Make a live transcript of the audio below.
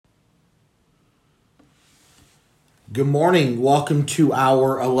Good morning. Welcome to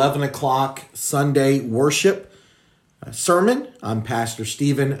our 11 o'clock Sunday worship sermon. I'm Pastor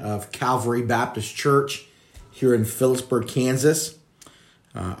Stephen of Calvary Baptist Church here in Phillipsburg, Kansas.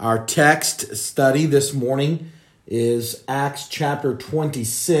 Our text study this morning is Acts chapter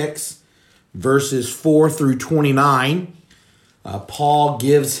 26, verses 4 through 29. Paul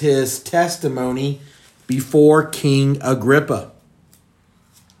gives his testimony before King Agrippa.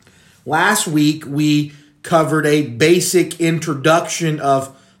 Last week, we covered a basic introduction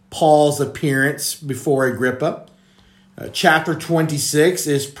of Paul's appearance before Agrippa. Chapter 26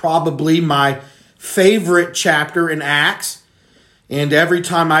 is probably my favorite chapter in Acts, and every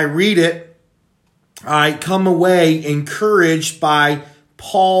time I read it, I come away encouraged by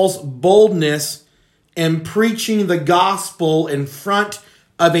Paul's boldness in preaching the gospel in front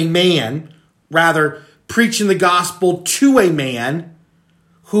of a man, rather preaching the gospel to a man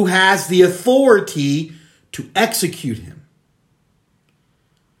who has the authority to execute him.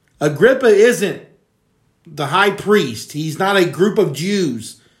 Agrippa isn't the high priest. He's not a group of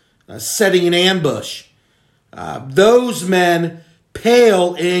Jews setting an ambush. Those men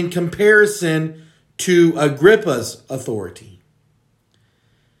pale in comparison to Agrippa's authority.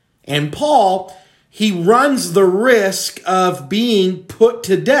 And Paul, he runs the risk of being put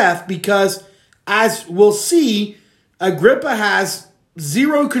to death because, as we'll see, Agrippa has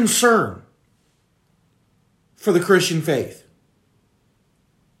zero concern for the Christian faith.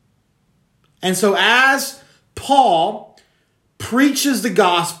 And so as Paul preaches the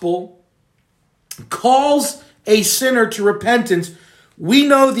gospel, calls a sinner to repentance, we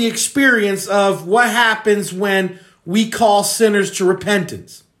know the experience of what happens when we call sinners to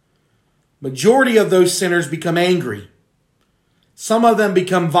repentance. Majority of those sinners become angry. Some of them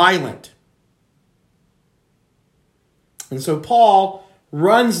become violent. And so Paul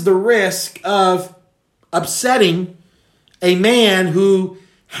runs the risk of upsetting a man who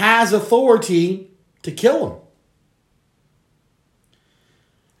has authority to kill him.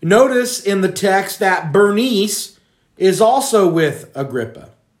 Notice in the text that Bernice is also with Agrippa.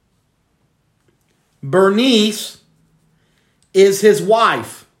 Bernice is his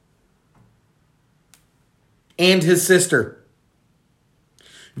wife and his sister.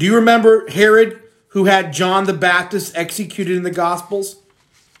 Do you remember Herod, who had John the Baptist executed in the Gospels?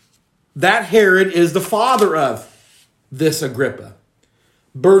 That Herod is the father of this Agrippa.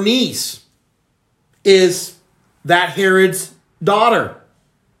 Bernice is that Herod's daughter.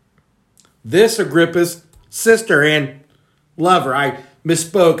 This Agrippa's sister and lover. I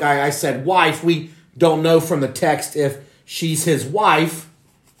misspoke. I said wife. We don't know from the text if she's his wife,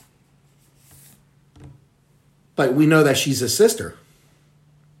 but we know that she's his sister.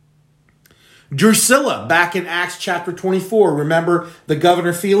 Drusilla, back in Acts chapter 24, remember the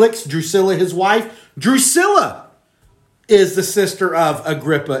governor Felix, Drusilla his wife? Drusilla is the sister of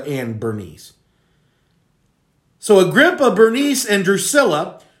Agrippa and Bernice. So Agrippa, Bernice, and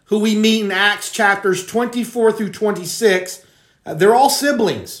Drusilla, who we meet in Acts chapters 24 through 26, they're all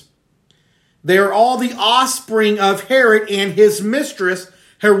siblings. They're all the offspring of Herod and his mistress,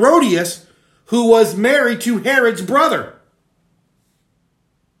 Herodias, who was married to Herod's brother.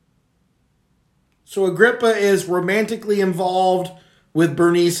 So Agrippa is romantically involved with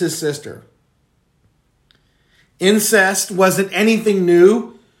Bernice's sister. Incest wasn't anything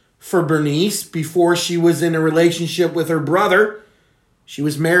new for Bernice before she was in a relationship with her brother. She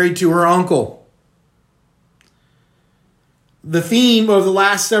was married to her uncle. The theme of the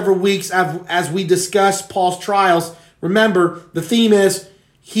last several weeks as we discuss Paul's trials, remember, the theme is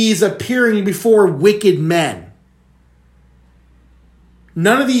he's appearing before wicked men.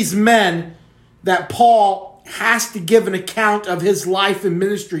 None of these men that Paul has to give an account of his life and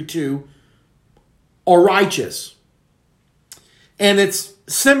ministry to are righteous. And it's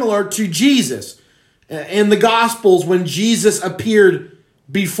similar to Jesus in the Gospels when Jesus appeared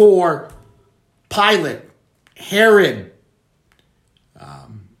before Pilate, Herod,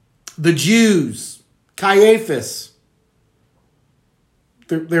 the Jews, Caiaphas.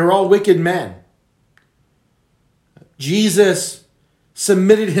 They're all wicked men. Jesus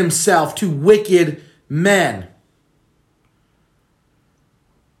submitted himself to wicked men.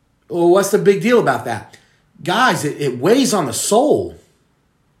 Well, what's the big deal about that? Guys, it weighs on the soul.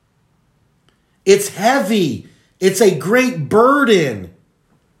 It's heavy. It's a great burden.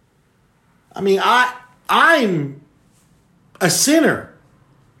 I mean, I'm a sinner.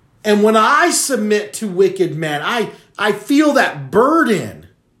 And when I submit to wicked men, I feel that burden.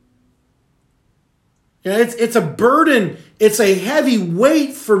 You know, it's a burden. It's a heavy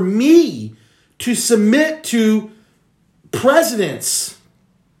weight for me to submit to presidents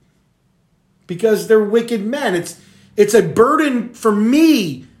because they're wicked men. It's a burden for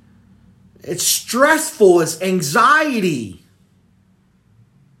me. It's stressful. It's anxiety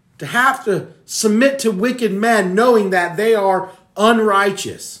to have to submit to wicked men knowing that they are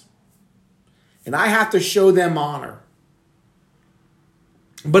unrighteous. And I have to show them honor.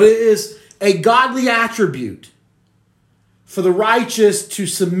 But it is a godly attribute for the righteous to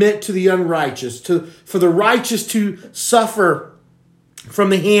submit to the unrighteous, for the righteous to suffer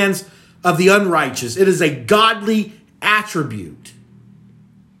from the hands of the unrighteous. It is a godly attribute.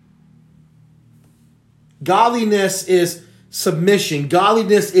 Godliness is submission.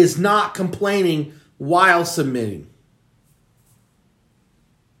 Godliness is not complaining while submitting.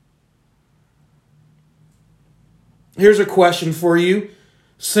 Here's a question for you.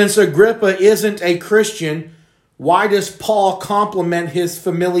 Since Agrippa isn't a Christian, why does Paul compliment his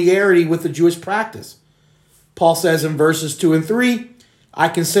familiarity with the Jewish practice? Paul says in verses 2 and 3, I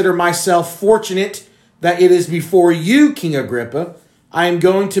consider myself fortunate that it is before you, King Agrippa, I am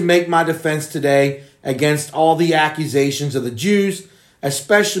going to make my defense today against all the accusations of the Jews,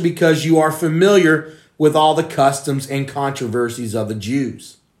 especially because you are familiar with all the customs and controversies of the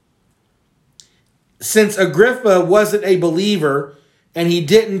Jews. Since Agrippa wasn't a believer and he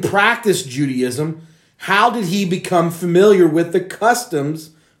didn't practice Judaism, how did he become familiar with the customs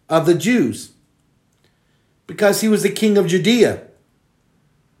of the Jews? Because he was the king of Judea.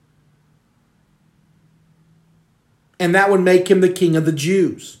 And that would make him the king of the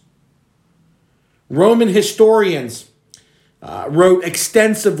Jews. Roman historians wrote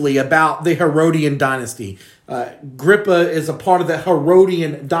extensively about the Herodian dynasty. Agrippa is a part of the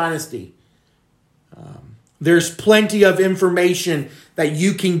Herodian dynasty. There's plenty of information that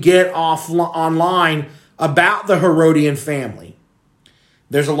you can get online about the Herodian family.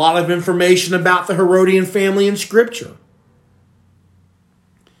 There's a lot of information about the Herodian family in Scripture.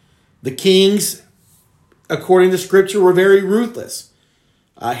 The kings, according to Scripture, were very ruthless.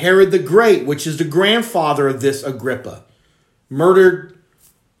 Herod the Great, which is the grandfather of this Agrippa, murdered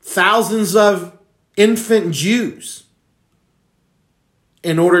thousands of infant Jews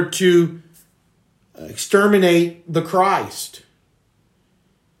in order to exterminate the Christ.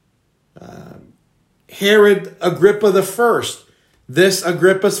 Herod Agrippa I, this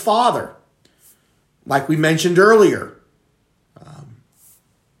Agrippa's father, like we mentioned earlier,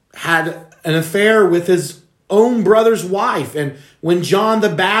 had an affair with his own brother's wife. And when John the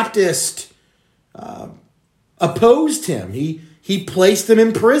Baptist opposed him, he placed him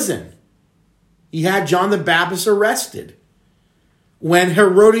in prison. He had John the Baptist arrested. When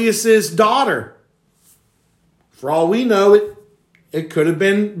Herodias' daughter, for all we know, it could have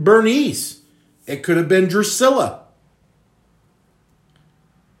been Bernice. It could have been Drusilla.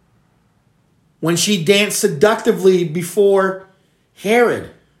 When she danced seductively before Herod.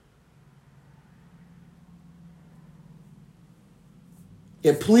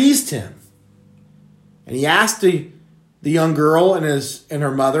 It pleased him. And he asked the young girl and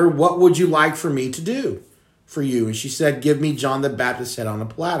her mother, what would you like for me to do for you? And she said, give me John the Baptist's head on a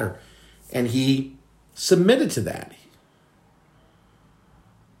platter. And he submitted to that.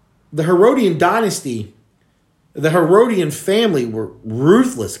 The Herodian dynasty, the Herodian family were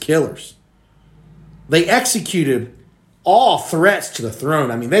ruthless killers. They executed all threats to the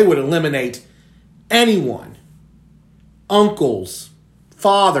throne. I mean, they would eliminate anyone. Uncles,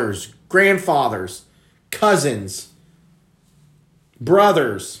 fathers, grandfathers, cousins,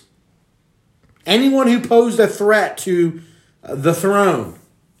 brothers. Anyone who posed a threat to the throne.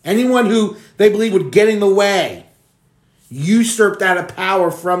 Anyone who they believed would get in the way. Usurp that power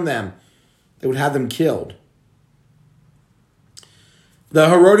from them. They would have them killed. The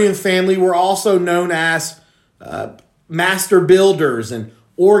Herodian family were also known as master builders and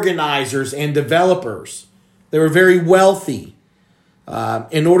organizers and developers. They were very wealthy.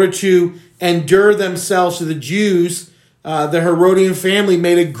 In order to endure themselves to the Jews, the Herodian family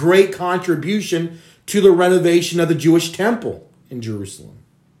made a great contribution to the renovation of the Jewish temple in Jerusalem.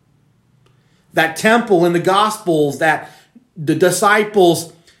 That temple in the Gospels that the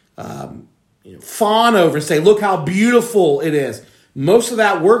disciples fawn over and say, look how beautiful it is. Most of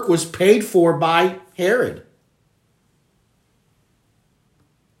that work was paid for by Herod.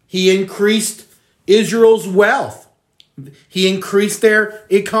 He increased Israel's wealth. He increased their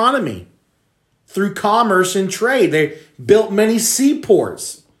economy through commerce and trade. They built many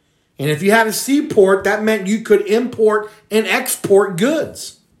seaports. And if you had a seaport, that meant you could import and export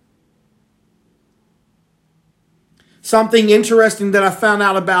goods. Something interesting that I found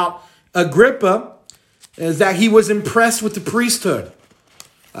out about Agrippa is that he was impressed with the priesthood.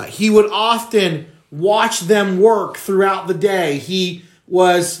 He would often watch them work throughout the day. He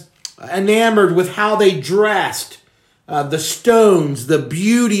was enamored with how they dressed, the stones, the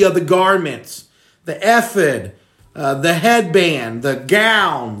beauty of the garments, the ephod, the headband, the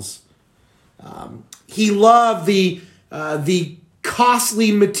gowns. He loved the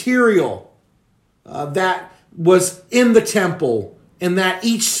costly material that was in the temple and that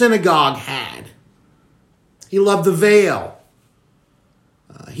each synagogue had. He loved the veil.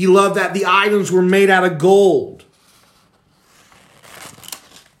 He loved that the items were made out of gold.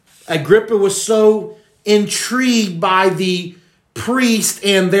 Agrippa was so intrigued by the priest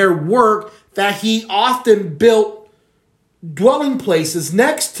and their work that he often built dwelling places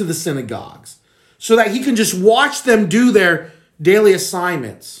next to the synagogues so that he can just watch them do their daily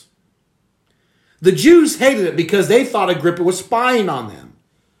assignments. The Jews hated it because they thought Agrippa was spying on them.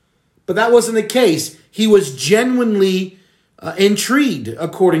 But that wasn't the case. He was genuinely intrigued,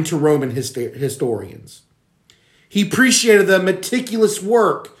 according to Roman historians. He appreciated the meticulous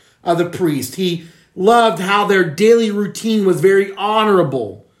work of the priest. He loved how their daily routine was very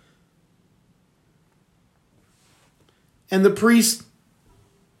honorable. And the priests,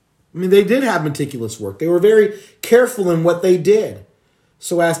 they did have meticulous work. They were very careful in what they did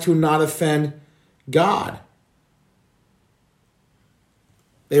so as to not offend God.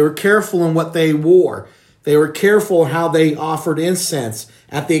 They were careful in what they wore. They were careful how they offered incense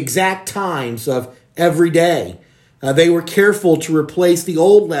at the exact times of every day. They were careful to replace the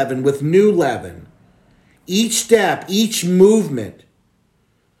old leaven with new leaven. Each step, each movement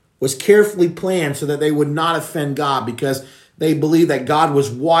was carefully planned so that they would not offend God because they believed that God was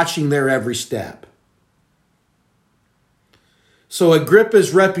watching their every step. So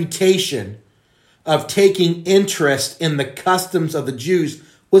Agrippa's reputation of taking interest in the customs of the Jews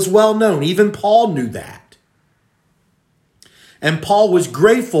was well known. Even Paul knew that. And Paul was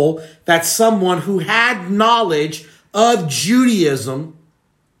grateful that someone who had knowledge of Judaism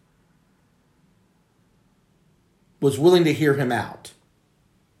was willing to hear him out.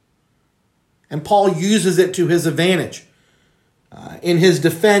 And Paul uses it to his advantage. In his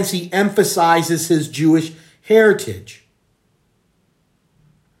defense, he emphasizes his Jewish heritage.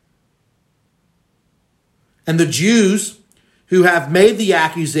 And the Jews who have made the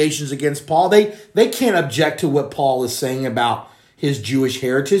accusations against Paul, they can't object to what Paul is saying about his Jewish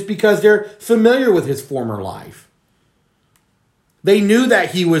heritage because they're familiar with his former life. They knew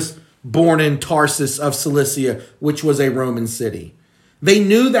that he was born in Tarsus of Cilicia, which was a Roman city. They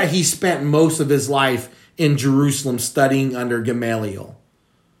knew that he spent most of his life in Jerusalem studying under Gamaliel.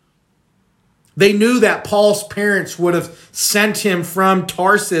 They knew that Paul's parents would have sent him from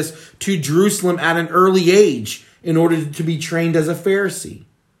Tarsus to Jerusalem at an early age in order to be trained as a Pharisee.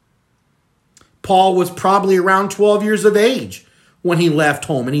 Paul was probably around 12 years of age when he left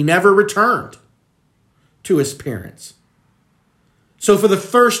home, and he never returned to his parents. So for the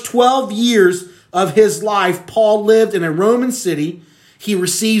first 12 years of his life, Paul lived in a Roman city. He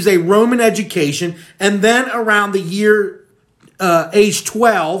receives a Roman education, and then around the year age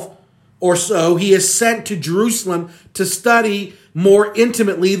 12 or so, he is sent to Jerusalem to study more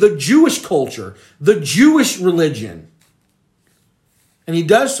intimately the Jewish culture, the Jewish religion. And he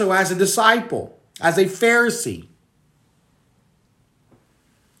does so as a disciple, as a Pharisee.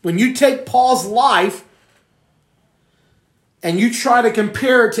 When you take Paul's life and you try to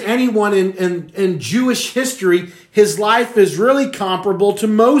compare it to anyone in Jewish history, his life is really comparable to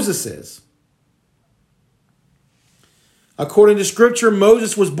Moses's. According to Scripture,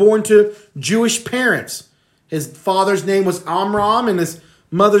 Moses was born to Jewish parents. His father's name was Amram and his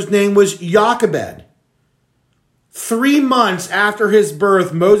mother's name was Jochebed. 3 months after his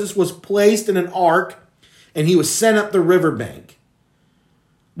birth, Moses was placed in an ark and he was sent up the riverbank.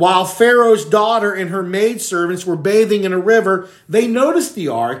 While Pharaoh's daughter and her maidservants were bathing in a river, they noticed the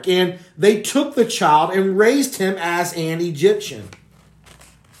ark and they took the child and raised him as an Egyptian.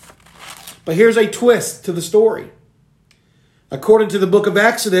 But here's a twist to the story. According to the book of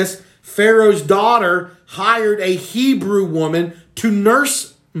Exodus, Pharaoh's daughter hired a Hebrew woman to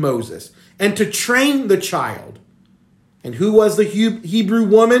nurse Moses and to train the child. And who was the Hebrew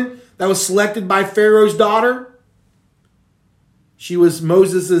woman that was selected by Pharaoh's daughter? She was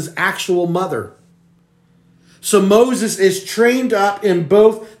Moses' actual mother. So Moses is trained up in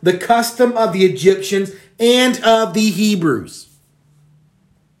both the custom of the Egyptians and of the Hebrews.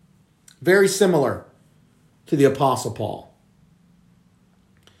 Very similar to the Apostle Paul.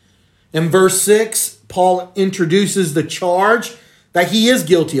 In verse 6, Paul introduces the charge that he is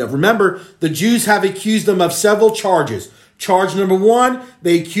guilty of. Remember, the Jews have accused him of several charges. Charge number 1,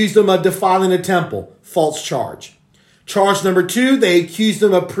 they accused him of defiling the temple. False charge. Charge number 2, they accused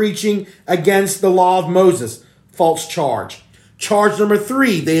him of preaching against the law of Moses. False charge. Charge number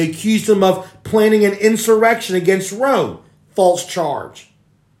 3, they accused him of planning an insurrection against Rome. False charge.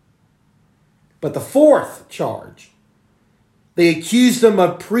 But the 4th charge, they accused him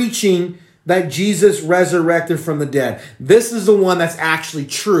of preaching that Jesus resurrected from the dead. This is the one that's actually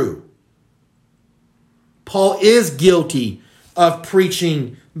true. Paul is guilty of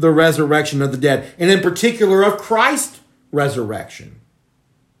preaching the resurrection of the dead, and in particular of Christ's resurrection.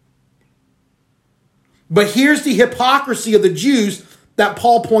 But here's the hypocrisy of the Jews that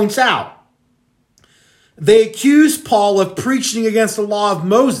Paul points out. They accuse Paul of preaching against the law of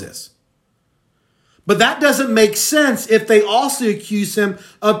Moses. But that doesn't make sense if they also accuse him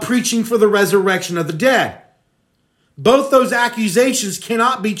of preaching for the resurrection of the dead. Both those accusations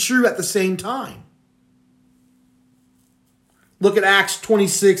cannot be true at the same time. Look at Acts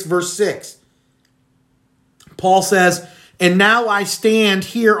 26, verse 6. Paul says, "And now I stand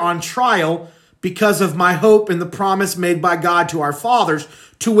here on trial because of my hope in the promise made by God to our fathers,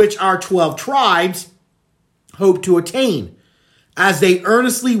 to which our 12 tribes hope to attain, as they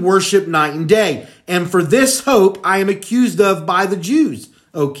earnestly worship night and day. And for this hope I am accused of by the Jews,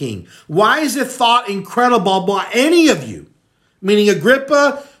 O king. Why is it thought incredible by any of you," meaning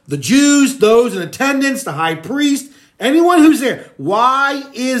Agrippa, the Jews, those in attendance, the high priest, anyone who's there, why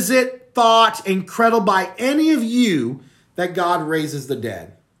is it thought incredible by any of you that God raises the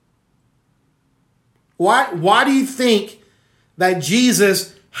dead? Why do you think that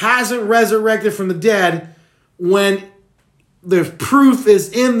Jesus hasn't resurrected from the dead when the proof is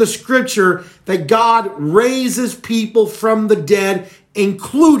in the scripture that God raises people from the dead,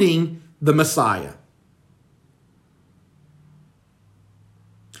 including the Messiah?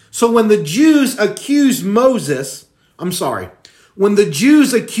 So when the Jews accuse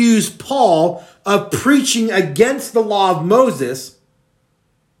Paul of preaching against the law of Moses,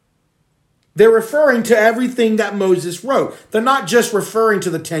 they're referring to everything that Moses wrote. They're not just referring to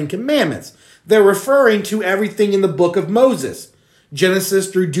the 10 Commandments. They're referring to everything in the book of Moses, Genesis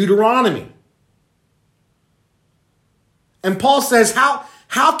through Deuteronomy. And Paul says,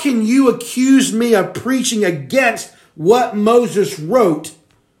 how can you accuse me of preaching against what Moses wrote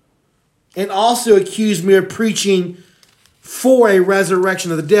and also accuse me of preaching for a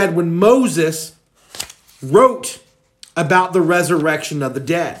resurrection of the dead when Moses wrote about the resurrection of the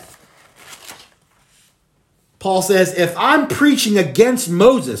dead? Paul says, if I'm preaching against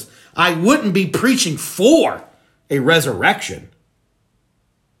Moses, I wouldn't be preaching for a resurrection.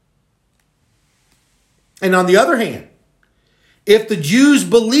 And on the other hand, if the Jews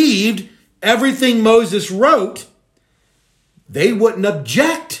believed everything Moses wrote, they wouldn't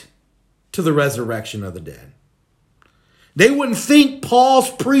object to the resurrection of the dead. They wouldn't think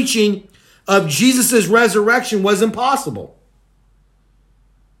Paul's preaching of Jesus' resurrection was impossible.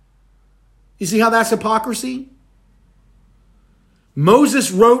 You see how that's hypocrisy?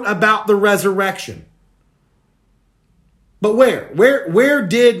 Moses wrote about the resurrection. But where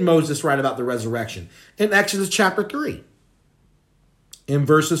did Moses write about the resurrection? In Exodus chapter 3, in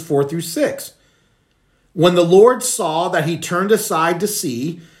verses 4 through 6. When the Lord saw that he turned aside to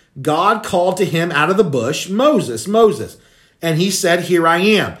see, God called to him out of the bush, "Moses, Moses." And he said, "Here I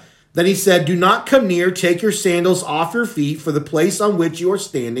am." Then he said, "Do not come near, take your sandals off your feet, for the place on which you are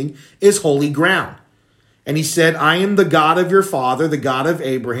standing is holy ground." And he said, "I am the God of your father, the God of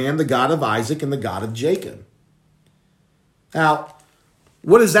Abraham, the God of Isaac, and the God of Jacob." Now,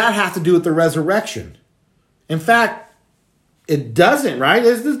 what does that have to do with the resurrection? In fact, it doesn't, right?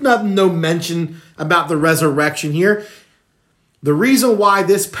 There's no mention about the resurrection here. The reason why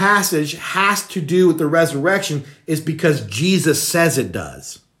this passage has to do with the resurrection is because Jesus says it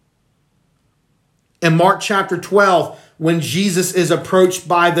does. In Mark chapter 12, when Jesus is approached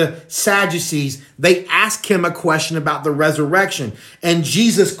by the Sadducees, they ask him a question about the resurrection. And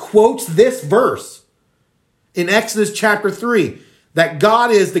Jesus quotes this verse in Exodus chapter 3, that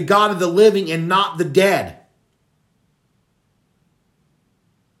God is the God of the living and not the dead.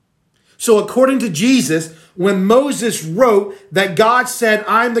 So according to Jesus, when Moses wrote that God said,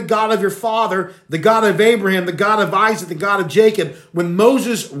 "I'm the God of your father, the God of Abraham, the God of Isaac, the God of Jacob," when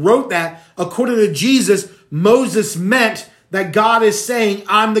Moses wrote that, according to Jesus, Moses meant that God is saying,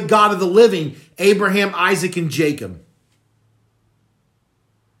 "I'm the God of the living, Abraham, Isaac, and Jacob."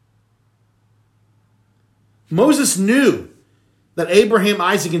 Moses knew that Abraham,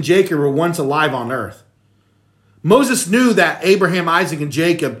 Isaac, and Jacob were once alive on earth. Moses knew that Abraham, Isaac, and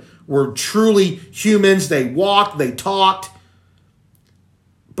Jacob were truly humans. They walked, they talked.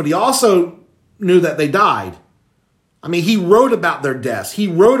 But he also knew that they died. I mean, he wrote about their deaths. He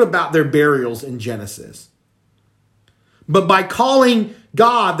wrote about their burials in Genesis. But by calling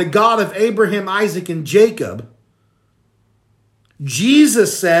God the God of Abraham, Isaac, and Jacob,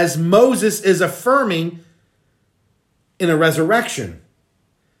 Jesus says Moses is affirming in a resurrection.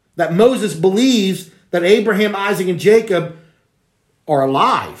 That Moses believes that Abraham, Isaac, and Jacob are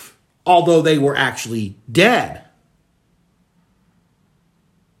alive, although they were actually dead.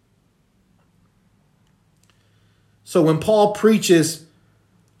 So when Paul preaches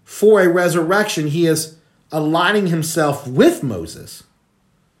for a resurrection, he is aligning himself with Moses.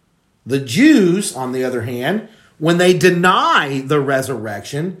 The Jews, on the other hand, when they deny the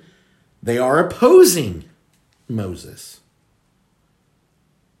resurrection, they are opposing Moses.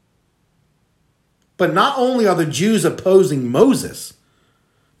 But not only are the Jews opposing Moses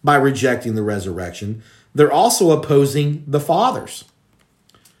by rejecting the resurrection, they're also opposing the fathers.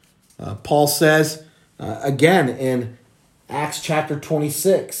 Paul says, again in Acts chapter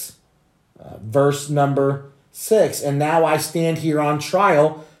 26, verse number 6, "And now I stand here on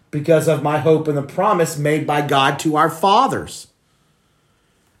trial because of my hope in the promise made by God to our fathers."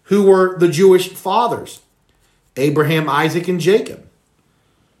 Who were the Jewish fathers? Abraham, Isaac, and Jacob.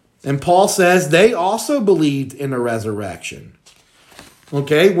 And Paul says they also believed in a resurrection.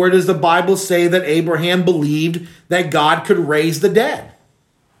 Okay, where does the Bible say that Abraham believed that God could raise the dead?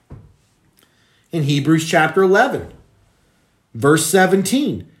 In Hebrews chapter 11, verse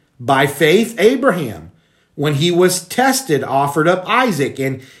 17. "By faith Abraham, when he was tested, offered up Isaac,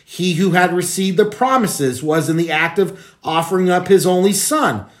 and he who had received the promises was in the act of offering up his only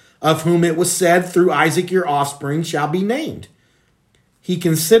son, of whom it was said, through Isaac your offspring shall be named. He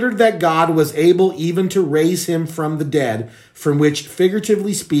considered that God was able even to raise him from the dead, from which,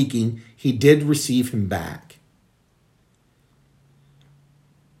 figuratively speaking, he did receive him back."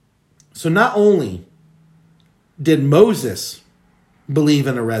 So not only did Moses believe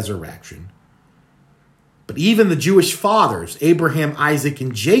in a resurrection, but even the Jewish fathers, Abraham, Isaac,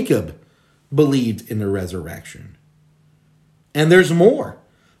 and Jacob, believed in a resurrection. And there's more.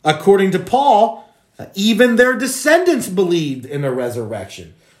 According to Paul, even their descendants believed in a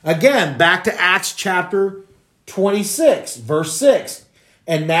resurrection. Again, back to Acts chapter 26, verse 6.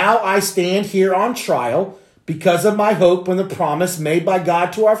 "And now I stand here on trial because of my hope in the promise made by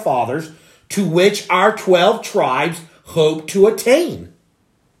God to our fathers, to which our 12 tribes hope to attain."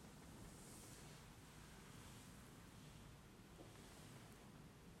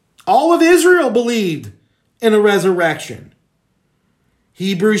 All of Israel believed in a resurrection.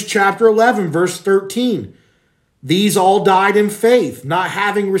 Hebrews chapter 11, verse 13. "These all died in faith, not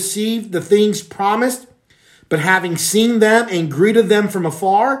having received the things promised, but having seen them and greeted them from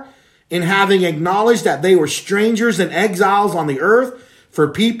afar, and having acknowledged that they were strangers and exiles on the earth. For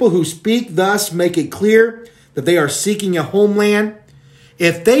people who speak thus make it clear that they are seeking a homeland.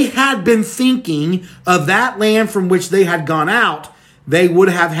 If they had been thinking of that land from which they had gone out, they would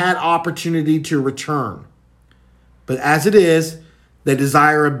have had opportunity to return. But as it is, they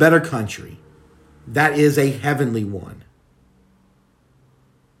desire a better country, that is a heavenly one."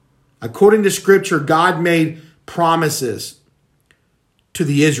 According to Scripture, God made promises to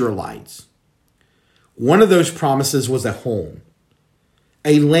the Israelites. One of those promises was a home,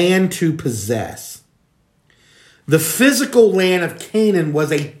 a land to possess. The physical land of Canaan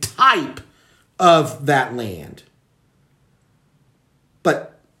was a type of that land.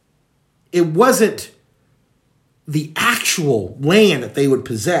 But it wasn't the actual land that they would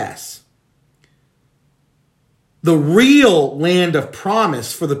possess. The real land of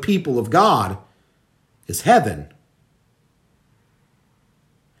promise for the people of God is heaven.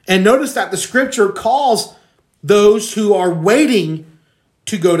 And notice that the Scripture calls those who are waiting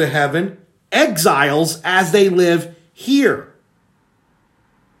to go to heaven exiles as they live here.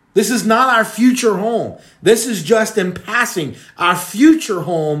 This is not our future home. This is just in passing. Our future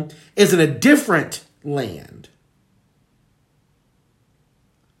home is in a different land.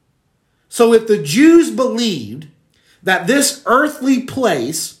 So if the Jews believed that this earthly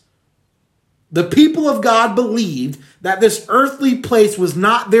place, the people of God believed that this earthly place was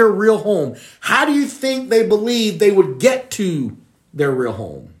not their real home, how do you think they believed they would get to their real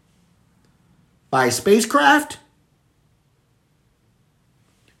home? By a spacecraft?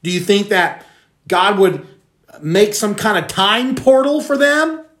 Do you think that God would make some kind of time portal for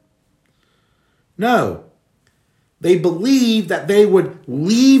them? No. They believed that they would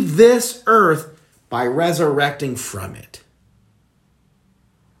leave this earth by resurrecting from it.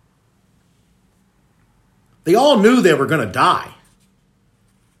 They all knew they were going to die.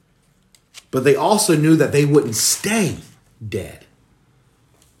 But they also knew that they wouldn't stay dead.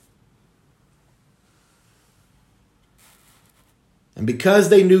 And because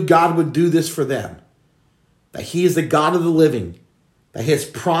they knew God would do this for them, that He is the God of the living, that He has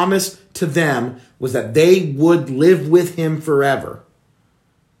promised to them was that they would live with him forever.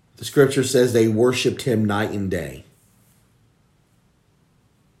 The scripture says they worshiped him night and day.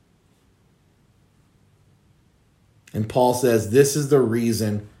 And Paul says, this is the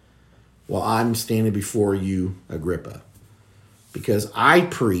reason why I'm standing before you, Agrippa. Because I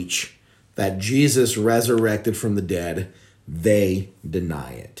preach that Jesus resurrected from the dead. They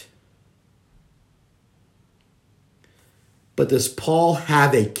deny it. But does Paul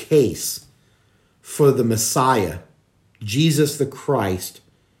have a case for the Messiah, Jesus the Christ,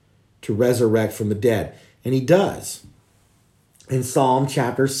 to resurrect from the dead? And he does. In Psalm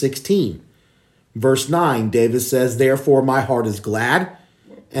chapter 16, verse 9, David says, therefore my heart is glad,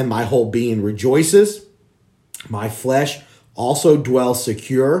 and my whole being rejoices. My flesh also dwells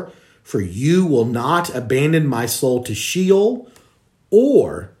secure, for you will not abandon my soul to Sheol,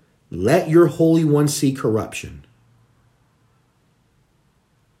 or let your Holy One see corruption.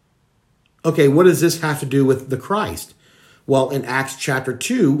 Okay, what does this have to do with the Christ? Well, in Acts chapter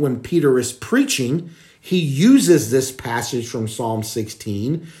 2, when Peter is preaching, he uses this passage from Psalm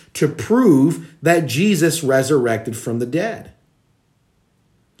 16 to prove that Jesus resurrected from the dead.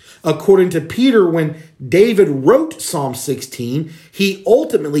 According to Peter, when David wrote Psalm 16, he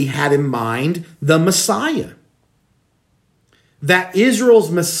ultimately had in mind the Messiah. That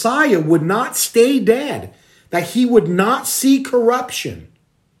Israel's Messiah would not stay dead, that he would not see corruption.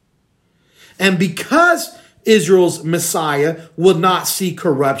 And because Israel's Messiah will not see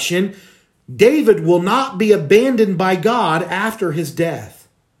corruption, David will not be abandoned by God after his death.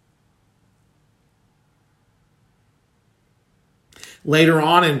 Later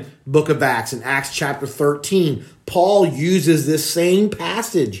on in book of Acts, in Acts chapter 13, Paul uses this same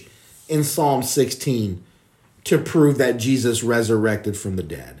passage in Psalm 16 to prove that Jesus resurrected from the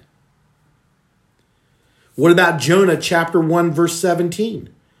dead. What about Jonah chapter 1 verse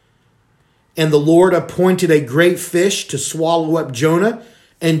 17? And the Lord appointed a great fish to swallow up Jonah,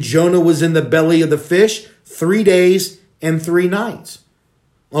 and Jonah was in the belly of the fish 3 days and 3 nights.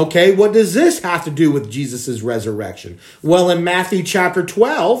 Okay, what does this have to do with Jesus' resurrection? Well, in Matthew chapter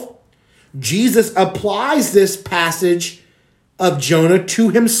 12, Jesus applies this passage of Jonah to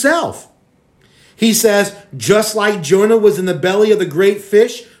himself. He says, just like Jonah was in the belly of the great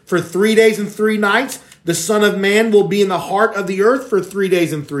fish for 3 days and 3 nights, the Son of Man will be in the heart of the earth for 3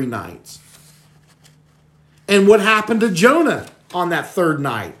 days and 3 nights. And what happened to Jonah on that third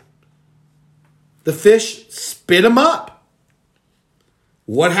night? The fish spit him up.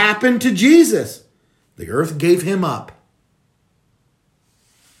 What happened to Jesus? The earth gave him up.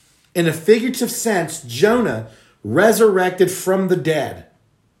 In a figurative sense, Jonah resurrected from the dead.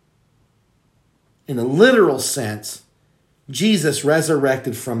 In a literal sense, Jesus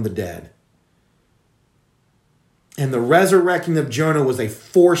resurrected from the dead. And the resurrecting of Jonah was a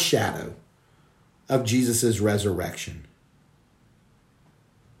foreshadow of Jesus' resurrection.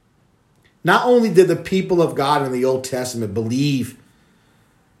 Not only did the people of God in the Old Testament believe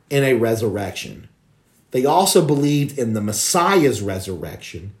in a resurrection, they also believed in the Messiah's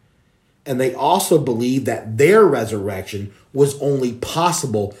resurrection, and they also believed that their resurrection was only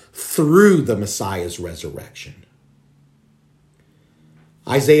possible through the Messiah's resurrection.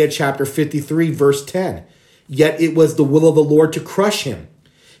 Isaiah chapter 53, verse 10, yet it was the will of the Lord to crush him.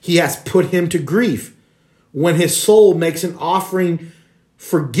 He has put him to grief. When his soul makes an offering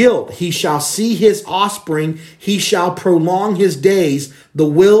for guilt, he shall see his offspring. He shall prolong his days. The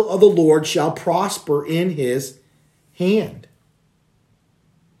will of the Lord shall prosper in his hand.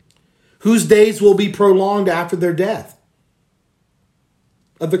 Whose days will be prolonged after their death?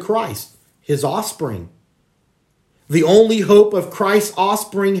 Of the Christ, his offspring. The only hope of Christ's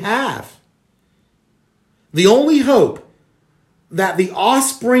offspring have. The only hope that the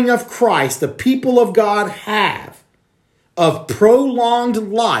offspring of Christ, the people of God, have of prolonged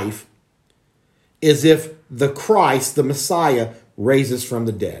life is if the Christ, the Messiah, raises from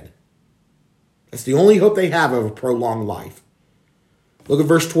the dead. That's the only hope they have of a prolonged life. Look at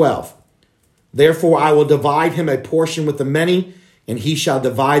verse 12. Therefore I will divide him a portion with the many, and he shall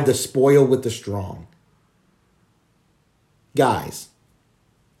divide the spoil with the strong. Guys,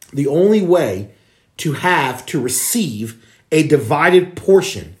 the only way to receive a divided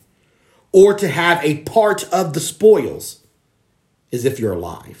portion or to have a part of the spoils is if you're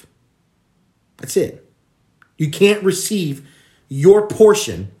alive. That's it. You can't receive your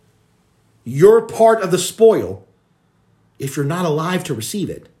portion, your part of the spoil, if you're not alive to receive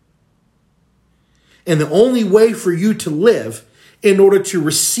it. And the only way for you to live in order to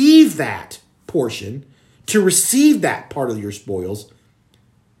receive that portion, to receive that part of your spoils,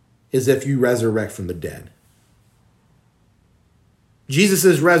 is if you resurrect from the dead.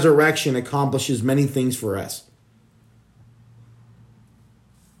 Jesus' resurrection accomplishes many things for us.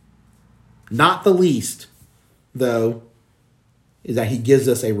 Not the least, though, is that he gives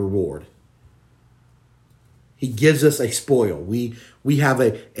us a reward. He gives us a spoil. We have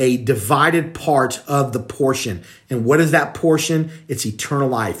a divided part of the portion. And what is that portion? It's eternal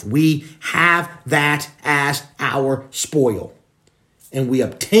life. We have that as our spoil. And we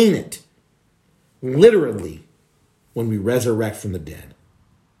obtain it literally when we resurrect from the dead.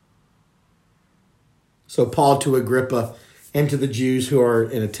 So Paul to Agrippa and to the Jews who are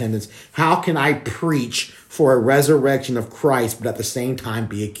in attendance, how can I preach for a resurrection of Christ, but at the same time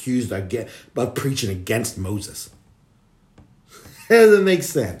be accused of preaching against Moses? That doesn't make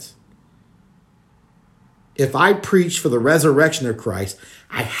sense. If I preach for the resurrection of Christ,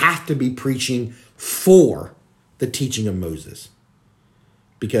 I have to be preaching for the teaching of Moses.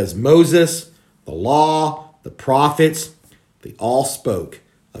 Because Moses, the law, the prophets, they all spoke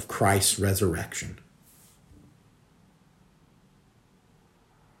of Christ's resurrection.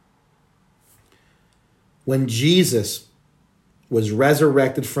 When Jesus was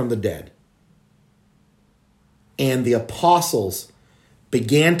resurrected from the dead and the apostles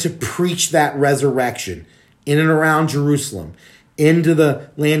began to preach that resurrection in and around Jerusalem into the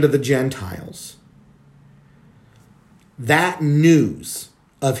land of the Gentiles, that news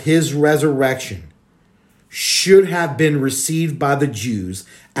of his resurrection should have been received by the Jews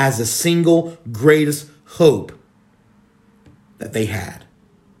as the single greatest hope that they had.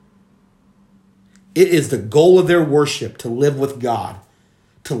 It is the goal of their worship to live with God,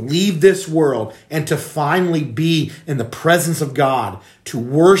 to leave this world and to finally be in the presence of God, to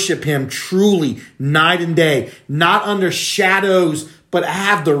worship him truly night and day, not under shadows, but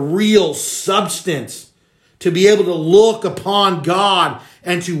have the real substance, to be able to look upon God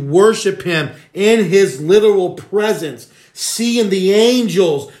and to worship him in his literal presence, seeing the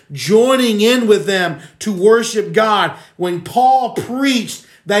angels joining in with them to worship God. When Paul preached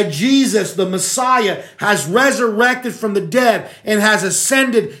that Jesus, the Messiah, has resurrected from the dead and has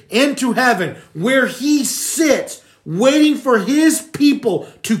ascended into heaven, where he sits waiting for his people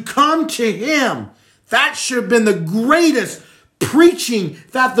to come to him, that should have been the greatest preaching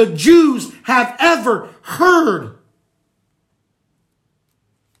that the Jews have ever heard.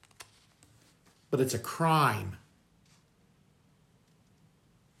 But it's a crime.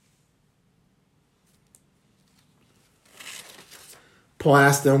 Paul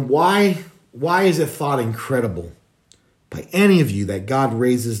asked them, why is it thought incredible by any of you that God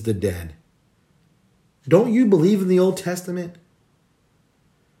raises the dead? Don't you believe in the Old Testament?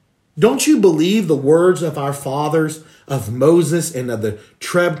 Don't you believe the words of our fathers, of Moses and of the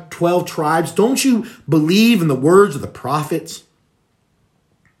 12 tribes? Don't you believe in the words of the prophets?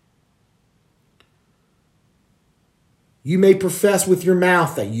 You may profess with your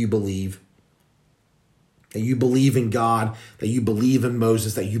mouth that you believe in God, that you believe in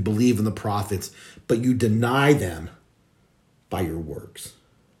Moses, that you believe in the prophets, but you deny them by your works.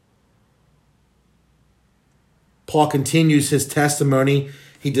 Paul continues his testimony.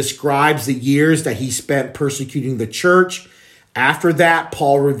 He describes the years that he spent persecuting the church. After that,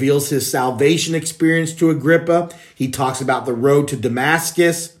 Paul reveals his salvation experience to Agrippa. He talks about the road to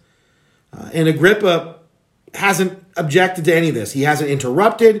Damascus. And Agrippa hasn't objected to any of this. He hasn't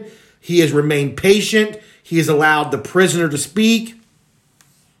interrupted. He has remained patient. He has allowed the prisoner to speak.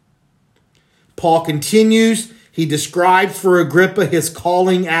 Paul continues. He describes for Agrippa his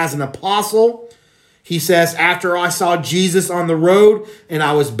calling as an apostle. He says, after I saw Jesus on the road and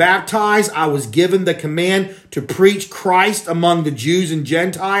I was baptized, I was given the command to preach Christ among the Jews and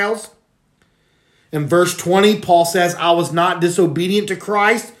Gentiles. In verse 20, Paul says, I was not disobedient to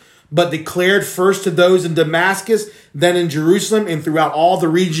Christ, but declared first to those in Damascus, then in Jerusalem and throughout all the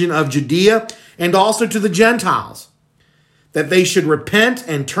region of Judea, and also to the Gentiles, that they should repent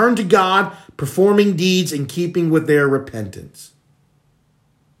and turn to God, performing deeds in keeping with their repentance.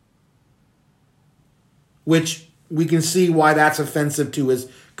 Which we can see why that's offensive to his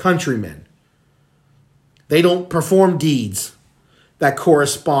countrymen. They don't perform deeds that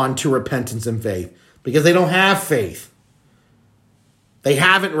correspond to repentance and faith because they don't have faith. They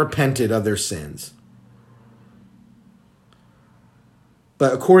haven't repented of their sins.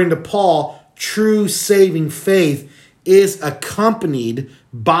 But according to Paul, true saving faith is accompanied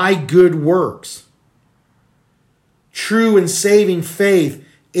by good works. True and saving faith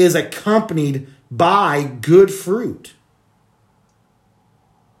is accompanied by good fruit.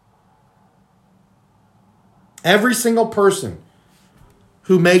 Every single person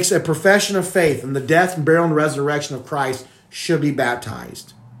who makes a profession of faith in the death and burial and resurrection of Christ should be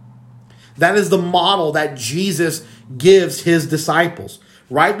baptized. That is the model that Jesus gives his disciples.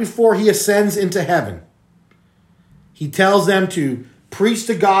 Right before he ascends into heaven, he tells them to preach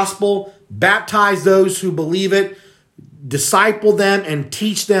the gospel, baptize those who believe it, disciple them, and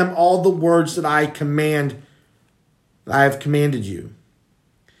teach them all the words that I have commanded you.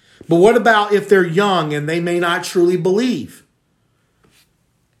 But what about if they're young and they may not truly believe?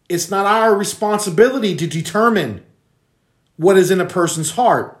 It's not our responsibility to determine what is in a person's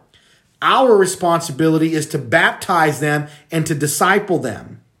heart. Our responsibility is to baptize them and to disciple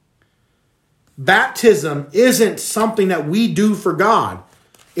them. Baptism isn't something that we do for God.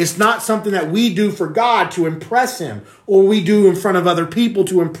 It's not something that we do for God to impress him, or we do in front of other people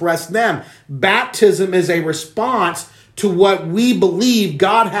to impress them. Baptism is a response to what we believe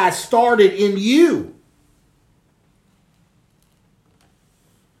God has started in you.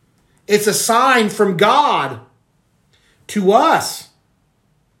 It's a sign from God to us.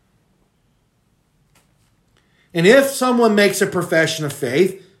 And if someone makes a profession of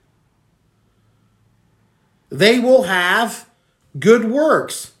faith, they will have good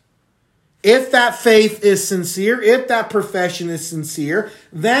works. If that faith is sincere, if that profession is sincere,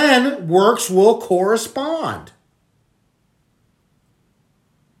 then works will correspond.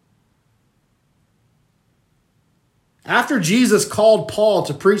 After Jesus called Paul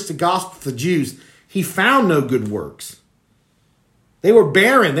to preach the gospel to the Jews, he found no good works. They were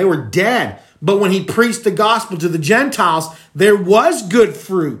barren, they were dead. But when he preached the gospel to the Gentiles, there was good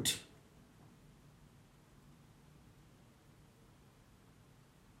fruit.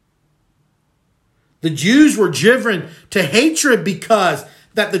 The Jews were driven to hatred because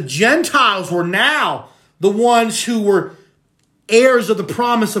that the Gentiles were now the ones who were heirs of the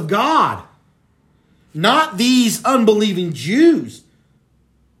promise of God, not these unbelieving Jews.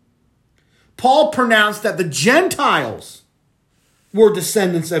 Paul pronounced that the Gentiles were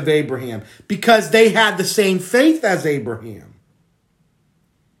descendants of Abraham because they had the same faith as Abraham.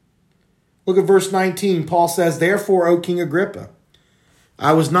 Look at verse 19. Paul says, "Therefore, O King Agrippa,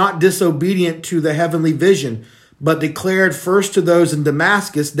 I was not disobedient to the heavenly vision, but declared first to those in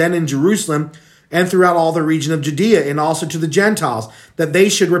Damascus, then in Jerusalem, and throughout all the region of Judea, and also to the Gentiles, that they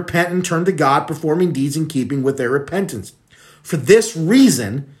should repent and turn to God, performing deeds in keeping with their repentance. For this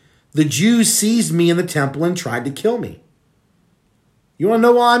reason, the Jews seized me in the temple and tried to kill me." You want to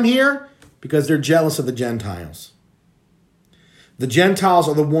know why I'm here? Because they're jealous of the Gentiles. The Gentiles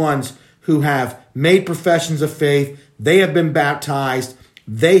are the ones who have made professions of faith. They have been baptized.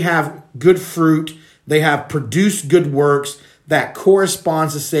 They have good fruit. They have produced good works that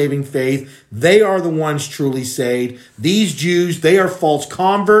corresponds to saving faith. They are the ones truly saved. These Jews, they are false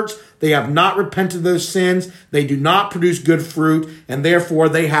converts. They have not repented of those sins. They do not produce good fruit, and therefore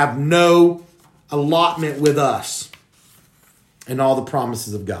they have no allotment with us and all the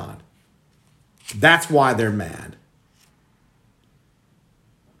promises of God. That's why they're mad.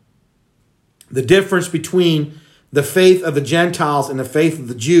 The difference between the faith of the Gentiles and the faith of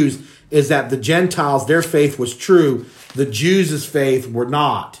the Jews is that the Gentiles, their faith was true. The Jews' faith were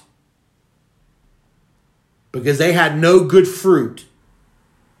not. Because they had no good fruit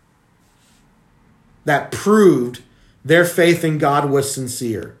that proved their faith in God was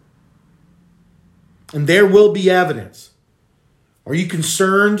sincere. And there will be evidence. Are you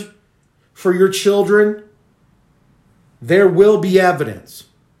concerned for your children? There will be evidence.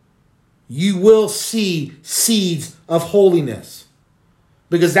 You will see seeds of holiness.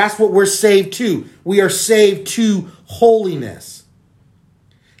 Because that's what we're saved to. We are saved to holiness.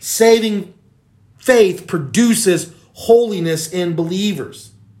 Saving faith produces holiness in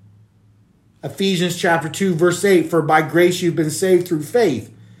believers. Ephesians chapter 2, verse 8, "For by grace you've been saved through faith.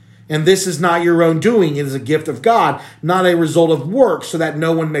 And this is not your own doing. It is a gift of God, not a result of works, so that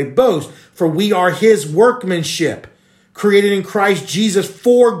no one may boast. For we are his workmanship, created in Christ Jesus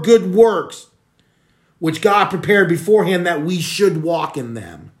for good works, which God prepared beforehand that we should walk in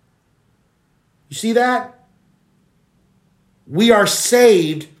them." You see that? We are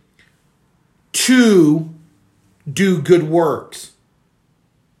saved to do good works.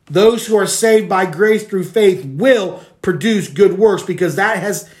 Those who are saved by grace through faith will produce good works because that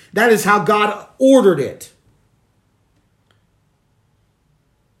is how God ordered it.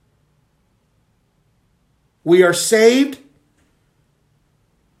 We are saved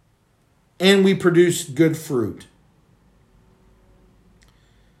and we produce good fruit.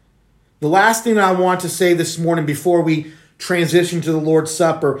 The last thing I want to say this morning before we transition to the Lord's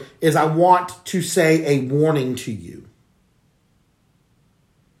Supper is I want to say a warning to you.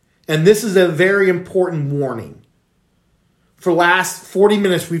 And this is a very important warning. For the last 40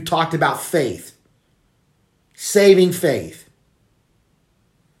 minutes, we've talked about faith. Saving faith.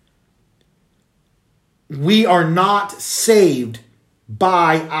 we are not saved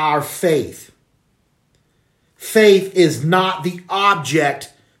by our faith. Faith is not the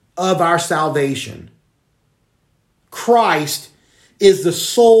object of our salvation. Christ is the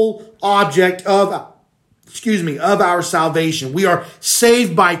sole object of our salvation. We are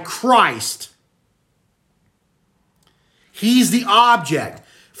saved by Christ. He's the object.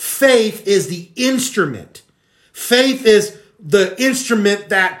 Faith is the instrument. Faith is the instrument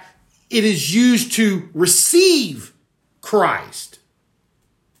that it is used to receive Christ.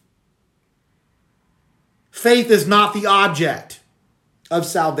 Faith is not the object of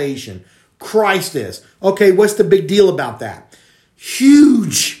salvation. Christ is. Okay, what's the big deal about that?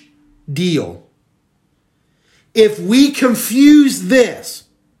 Huge deal. If we confuse this,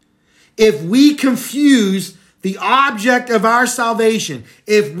 if we confuse the object of our salvation,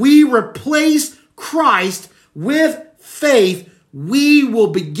 if we replace Christ with faith, we will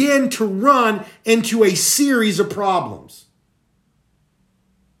begin to run into a series of problems.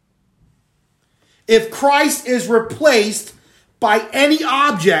 If Christ is replaced by any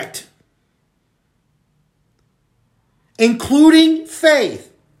object, including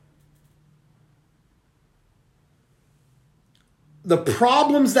faith, the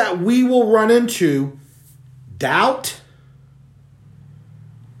problems that we will run into: doubt.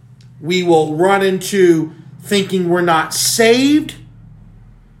 We will run into thinking we're not saved.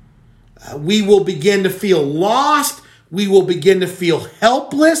 We will begin to feel lost. We will begin to feel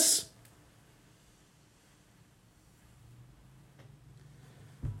helpless.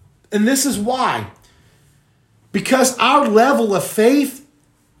 And this is why. Because our level of faith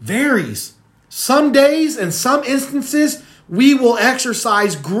varies. Some days and some instances, we will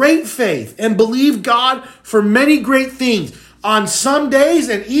exercise great faith and believe God for many great things. On some days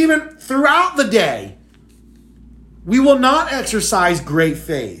and even throughout the day, we will not exercise great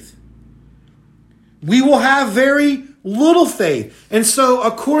faith. We will have very little faith. And so,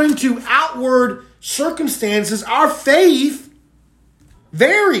 according to outward circumstances, our faith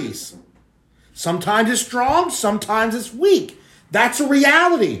varies. Sometimes it's strong, sometimes it's weak. That's a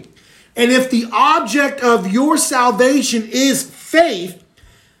reality. And if the object of your salvation is faith,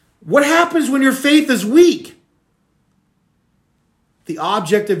 what happens when your faith is weak? The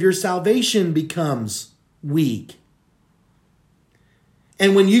object of your salvation becomes weak.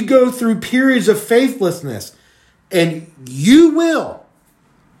 And when you go through periods of faithlessness, and you will,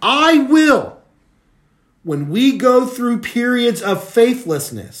 I will, when we go through periods of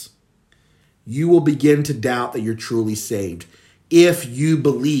faithlessness, you will begin to doubt that you're truly saved if you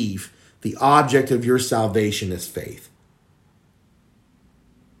believe the object of your salvation is faith.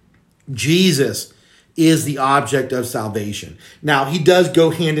 Jesus is the object of salvation. Now, he does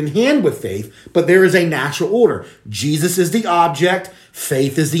go hand in hand with faith, but there is a natural order. Jesus is the object,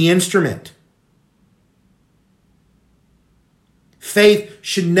 faith is the instrument. Faith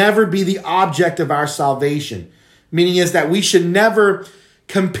should never be the object of our salvation, meaning is that we should never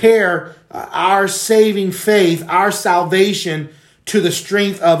compare our saving faith, our salvation, to the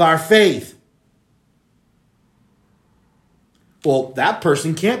strength of our faith. Well, that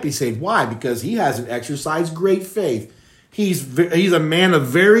person can't be saved. Why? Because he hasn't exercised great faith. He's a man of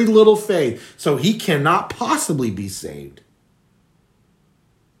very little faith, so he cannot possibly be saved.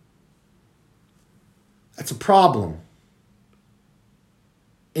 That's a problem.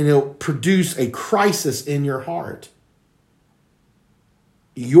 And it'll produce a crisis in your heart.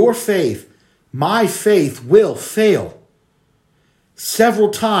 Your faith, my faith, will fail several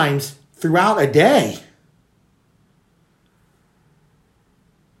times throughout a day.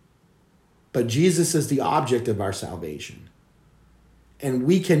 But Jesus is the object of our salvation. And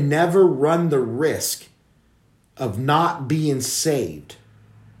we can never run the risk of not being saved,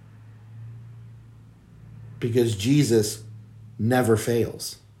 because Jesus never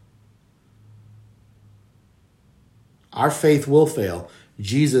fails. Our faith will fail.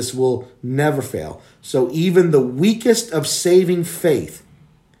 Jesus will never fail. So even the weakest of saving faith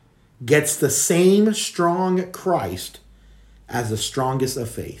gets the same strong Christ as the strongest of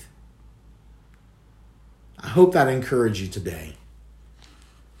faith. I hope that encouraged you today.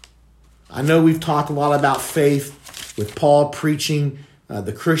 I know we've talked a lot about faith with Paul preaching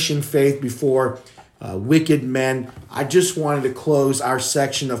the Christian faith before wicked men. I just wanted to close our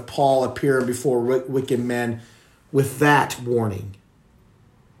section of Paul appearing before wicked men with that warning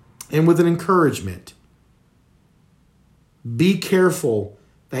and with an encouragement. Be careful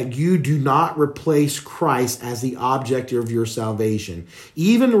that you do not replace Christ as the object of your salvation.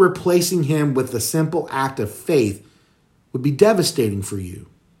 Even replacing him with the simple act of faith would be devastating for you.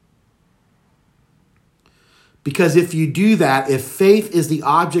 Because if you do that, if faith is the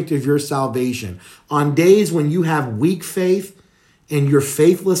object of your salvation, on days when you have weak faith and your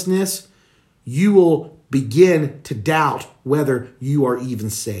faithlessness, you will begin to doubt whether you are even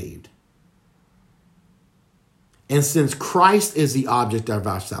saved. And since Christ is the object of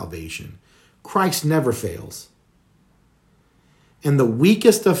our salvation, Christ never fails. And the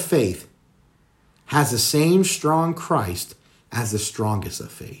weakest of faith has the same strong Christ as the strongest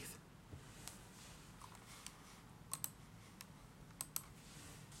of faith.